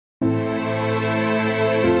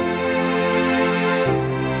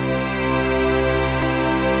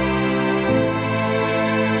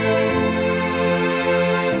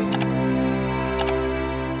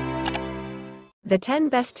The 10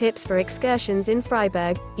 best tips for excursions in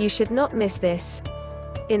Freiburg. You should not miss this.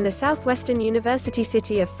 In the southwestern university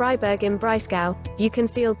city of Freiburg im Breisgau, you can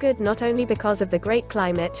feel good not only because of the great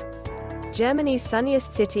climate. Germany's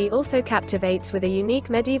sunniest city also captivates with a unique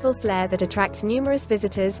medieval flair that attracts numerous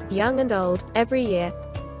visitors, young and old, every year.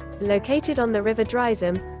 Located on the river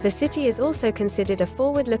Dreisam, the city is also considered a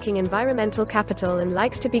forward-looking environmental capital and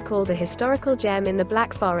likes to be called a historical gem in the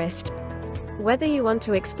Black Forest. Whether you want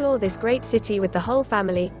to explore this great city with the whole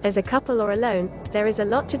family, as a couple or alone, there is a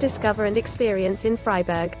lot to discover and experience in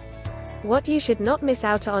Freiburg. What you should not miss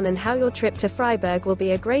out on and how your trip to Freiburg will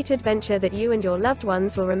be a great adventure that you and your loved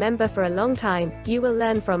ones will remember for a long time. You will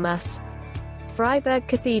learn from us. Freiburg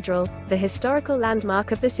Cathedral, the historical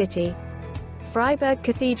landmark of the city. Freiburg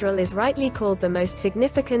Cathedral is rightly called the most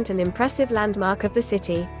significant and impressive landmark of the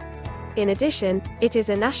city. In addition, it is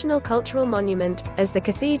a national cultural monument, as the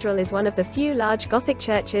cathedral is one of the few large Gothic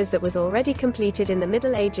churches that was already completed in the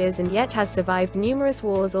Middle Ages and yet has survived numerous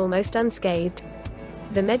wars almost unscathed.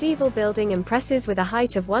 The medieval building impresses with a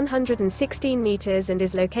height of 116 meters and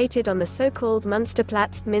is located on the so-called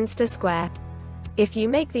Munsterplatz, Minster Square. If you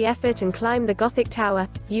make the effort and climb the Gothic tower,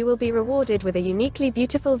 you will be rewarded with a uniquely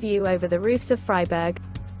beautiful view over the roofs of Freiburg.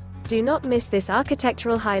 Do not miss this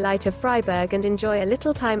architectural highlight of Freiburg and enjoy a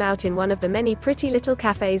little time out in one of the many pretty little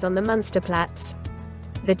cafes on the Munsterplatz.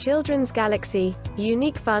 The Children's Galaxy,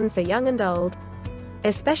 unique fun for young and old.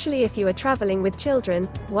 Especially if you are traveling with children,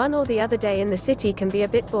 one or the other day in the city can be a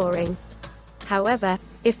bit boring. However,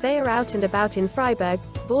 if they are out and about in Freiburg,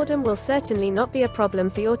 boredom will certainly not be a problem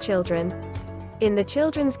for your children. In the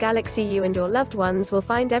Children's Galaxy, you and your loved ones will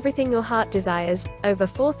find everything your heart desires. Over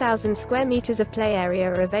 4,000 square meters of play area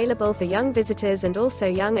are available for young visitors and also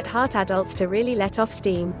young at heart adults to really let off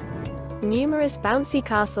steam. Numerous bouncy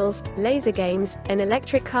castles, laser games, an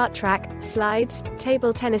electric kart track, slides,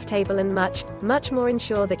 table tennis table and much, much more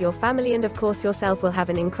ensure that your family and of course yourself will have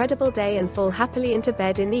an incredible day and fall happily into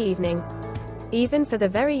bed in the evening. Even for the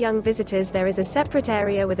very young visitors, there is a separate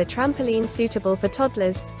area with a trampoline suitable for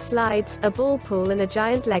toddlers, slides, a ball pool and a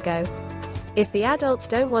giant Lego. If the adults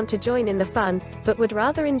don't want to join in the fun, but would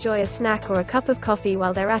rather enjoy a snack or a cup of coffee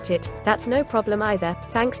while they're at it, that's no problem either,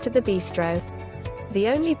 thanks to the bistro. The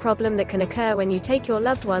only problem that can occur when you take your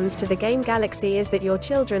loved ones to the Game Galaxy is that your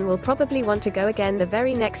children will probably want to go again the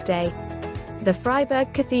very next day. The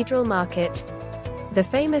Freiburg Cathedral Market. The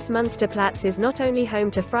famous Munsterplatz is not only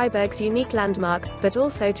home to Freiburg's unique landmark, but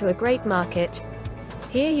also to a great market.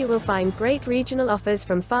 Here you will find great regional offers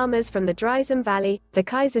from farmers from the Dreisam Valley, the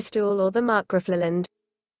Kaiserstuhl or the Markgraflerland.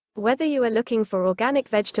 Whether you are looking for organic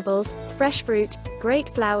vegetables, fresh fruit, great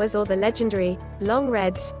flowers or the legendary, long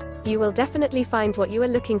reds, you will definitely find what you are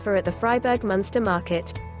looking for at the Freiburg Munster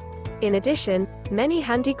Market. In addition, many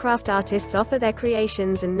handicraft artists offer their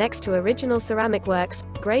creations, and next to original ceramic works,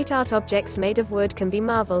 great art objects made of wood can be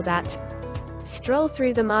marveled at. Stroll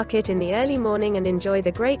through the market in the early morning and enjoy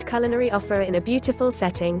the great culinary offer in a beautiful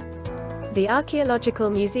setting. The Archaeological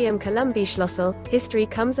Museum Colombischlössle, history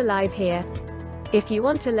comes alive here. If you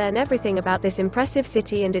want to learn everything about this impressive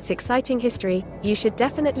city and its exciting history, you should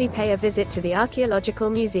definitely pay a visit to the Archaeological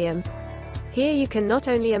Museum. Here you can not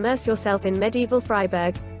only immerse yourself in medieval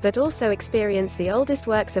Freiburg, but also experience the oldest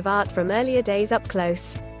works of art from earlier days up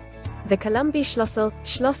close. The Colombischlössle,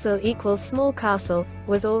 Schlossel equals small castle,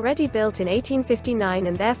 was already built in 1859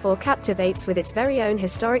 and therefore captivates with its very own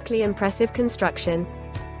historically impressive construction.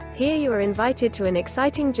 Here you are invited to an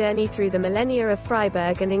exciting journey through the millennia of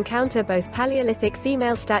Freiburg and encounter both Paleolithic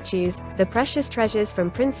female statues, the precious treasures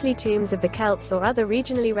from princely tombs of the Celts or other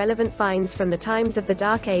regionally relevant finds from the times of the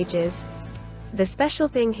Dark Ages. The special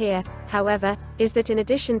thing here, however, is that in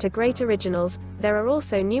addition to great originals, there are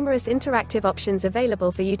also numerous interactive options available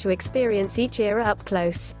for you to experience each era up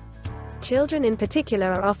close. Children in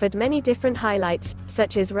particular are offered many different highlights,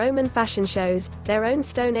 such as Roman fashion shows, their own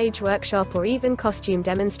Stone Age workshop or even costume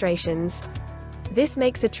demonstrations. This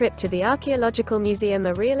makes a trip to the Archaeological Museum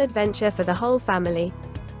a real adventure for the whole family.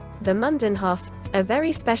 The Mundenhof, a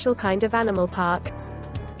very special kind of animal park.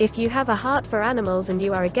 If you have a heart for animals and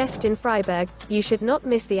you are a guest in Freiburg, you should not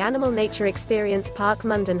miss the Animal Nature Experience Park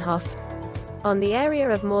Mundenhof. On the area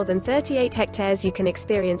of more than 38 hectares you can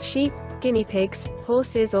experience sheep, guinea pigs,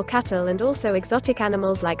 horses or cattle and also exotic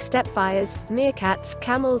animals like stepfires, meerkats,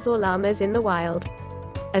 camels or llamas in the wild.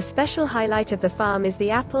 A special highlight of the farm is the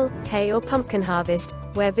apple, hay or pumpkin harvest,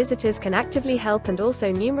 where visitors can actively help, and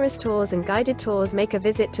also numerous tours and guided tours make a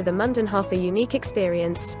visit to the Mundenhof a unique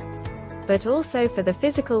experience. But also for the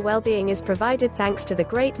physical well-being is provided thanks to the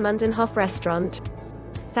great Mundenhof restaurant.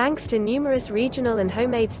 Thanks to numerous regional and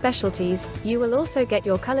homemade specialties, you will also get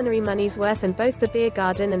your culinary money's worth, and both the beer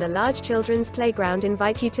garden and a large children's playground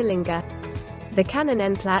invite you to linger. The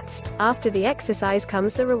Kanonenplatz. After the exercise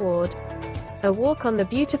comes the reward. A walk on the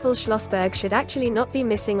beautiful Schlossberg should actually not be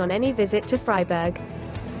missing on any visit to Freiburg.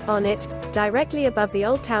 On it, directly above the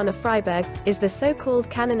old town of Freiburg, is the so-called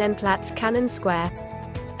Kanonenplatz, Cannon Square.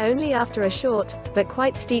 Only after a short, but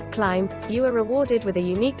quite steep climb, you are rewarded with a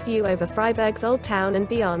unique view over Freiburg's old town and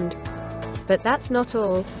beyond. But that's not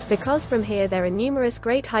all, because from here there are numerous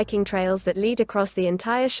great hiking trails that lead across the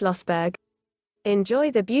entire Schlossberg. Enjoy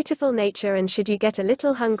the beautiful nature, and should you get a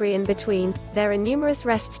little hungry in between, there are numerous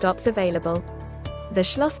rest stops available. The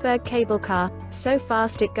Schlossberg cable car, so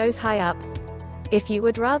fast it goes high up. If you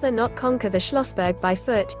would rather not conquer the Schlossberg by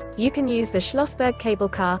foot, you can use the Schlossberg cable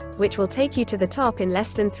car, which will take you to the top in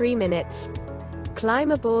less than 3 minutes.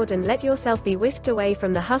 Climb aboard and let yourself be whisked away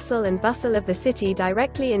from the hustle and bustle of the city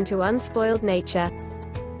directly into unspoiled nature.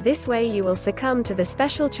 This way you will succumb to the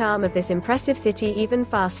special charm of this impressive city even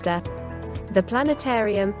faster. The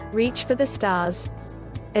planetarium. Reach for the stars.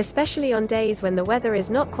 Especially on days when the weather is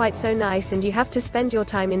not quite so nice and you have to spend your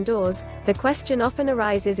time indoors, the question often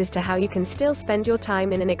arises as to how you can still spend your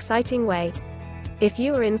time in an exciting way. If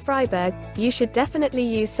you are in Freiburg, you should definitely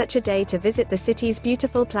use such a day to visit the city's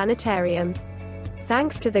beautiful planetarium.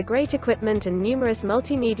 Thanks to the great equipment and numerous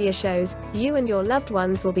multimedia shows, you and your loved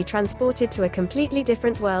ones will be transported to a completely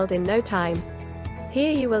different world in no time.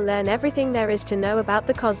 Here you will learn everything there is to know about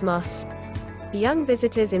the cosmos. Young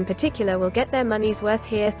visitors in particular will get their money's worth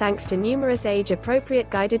here thanks to numerous age-appropriate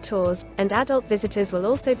guided tours, and adult visitors will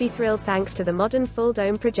also be thrilled thanks to the modern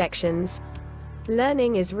full-dome projections.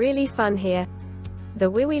 Learning is really fun here. The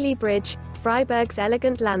Wiwili Bridge, Freiburg's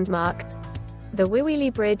elegant landmark. The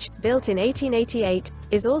Wiwili Bridge, built in 1888,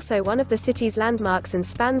 is also one of the city's landmarks and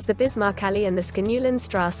spans the Bismarckalley and the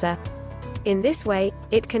Kanonenplatz. In this way,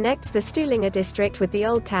 it connects the Stühlinger district with the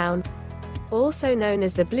Old Town. Also known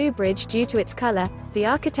as the Blue Bridge due to its color, the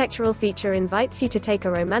architectural feature invites you to take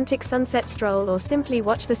a romantic sunset stroll or simply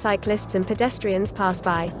watch the cyclists and pedestrians pass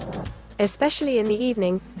by. Especially in the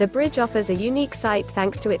evening, the bridge offers a unique sight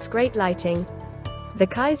thanks to its great lighting. The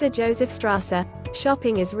Kaiser-Joseph-Strasse.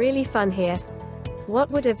 Shopping is really fun here.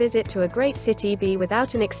 What would a visit to a great city be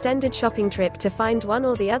without an extended shopping trip to find one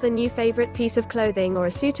or the other new favorite piece of clothing or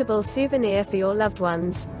a suitable souvenir for your loved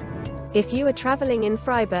ones? If you are traveling in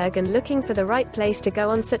Freiburg and looking for the right place to go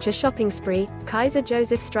on such a shopping spree,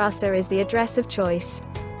 Kaiser-Joseph-Strasse is the address of choice.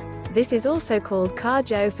 This is also called Car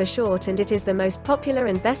Joe for short, and it is the most popular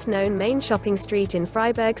and best-known main shopping street in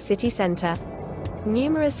Freiburg's city center.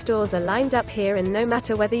 Numerous stores are lined up here, and no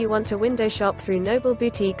matter whether you want to window shop through noble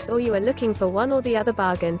boutiques or you are looking for one or the other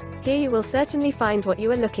bargain, here you will certainly find what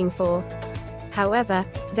you are looking for. However,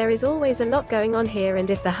 there is always a lot going on here, and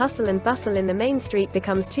if the hustle and bustle in the main street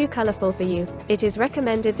becomes too colorful for you, it is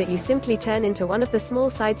recommended that you simply turn into one of the small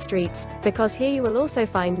side streets, because here you will also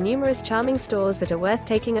find numerous charming stores that are worth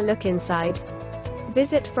taking a look inside.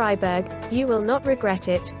 Visit Freiburg, you will not regret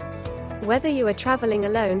it. Whether you are traveling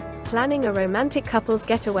alone, planning a romantic couple's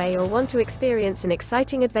getaway, or want to experience an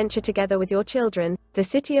exciting adventure together with your children, the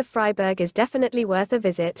city of Freiburg is definitely worth a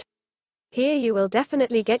visit. Here you will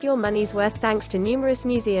definitely get your money's worth thanks to numerous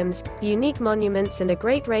museums, unique monuments and a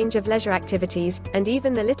great range of leisure activities, and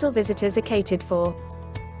even the little visitors are catered for.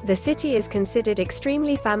 The city is considered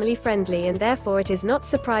extremely family-friendly, and therefore it is not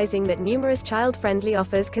surprising that numerous child-friendly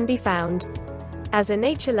offers can be found. As a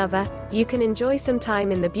nature lover, you can enjoy some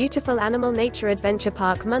time in the beautiful animal nature adventure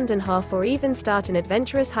park Mundenhof, or even start an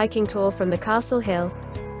adventurous hiking tour from the Castle Hill.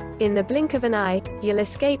 In the blink of an eye, you'll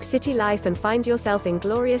escape city life and find yourself in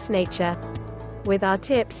glorious nature. With our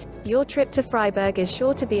tips, your trip to Freiburg is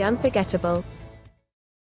sure to be unforgettable.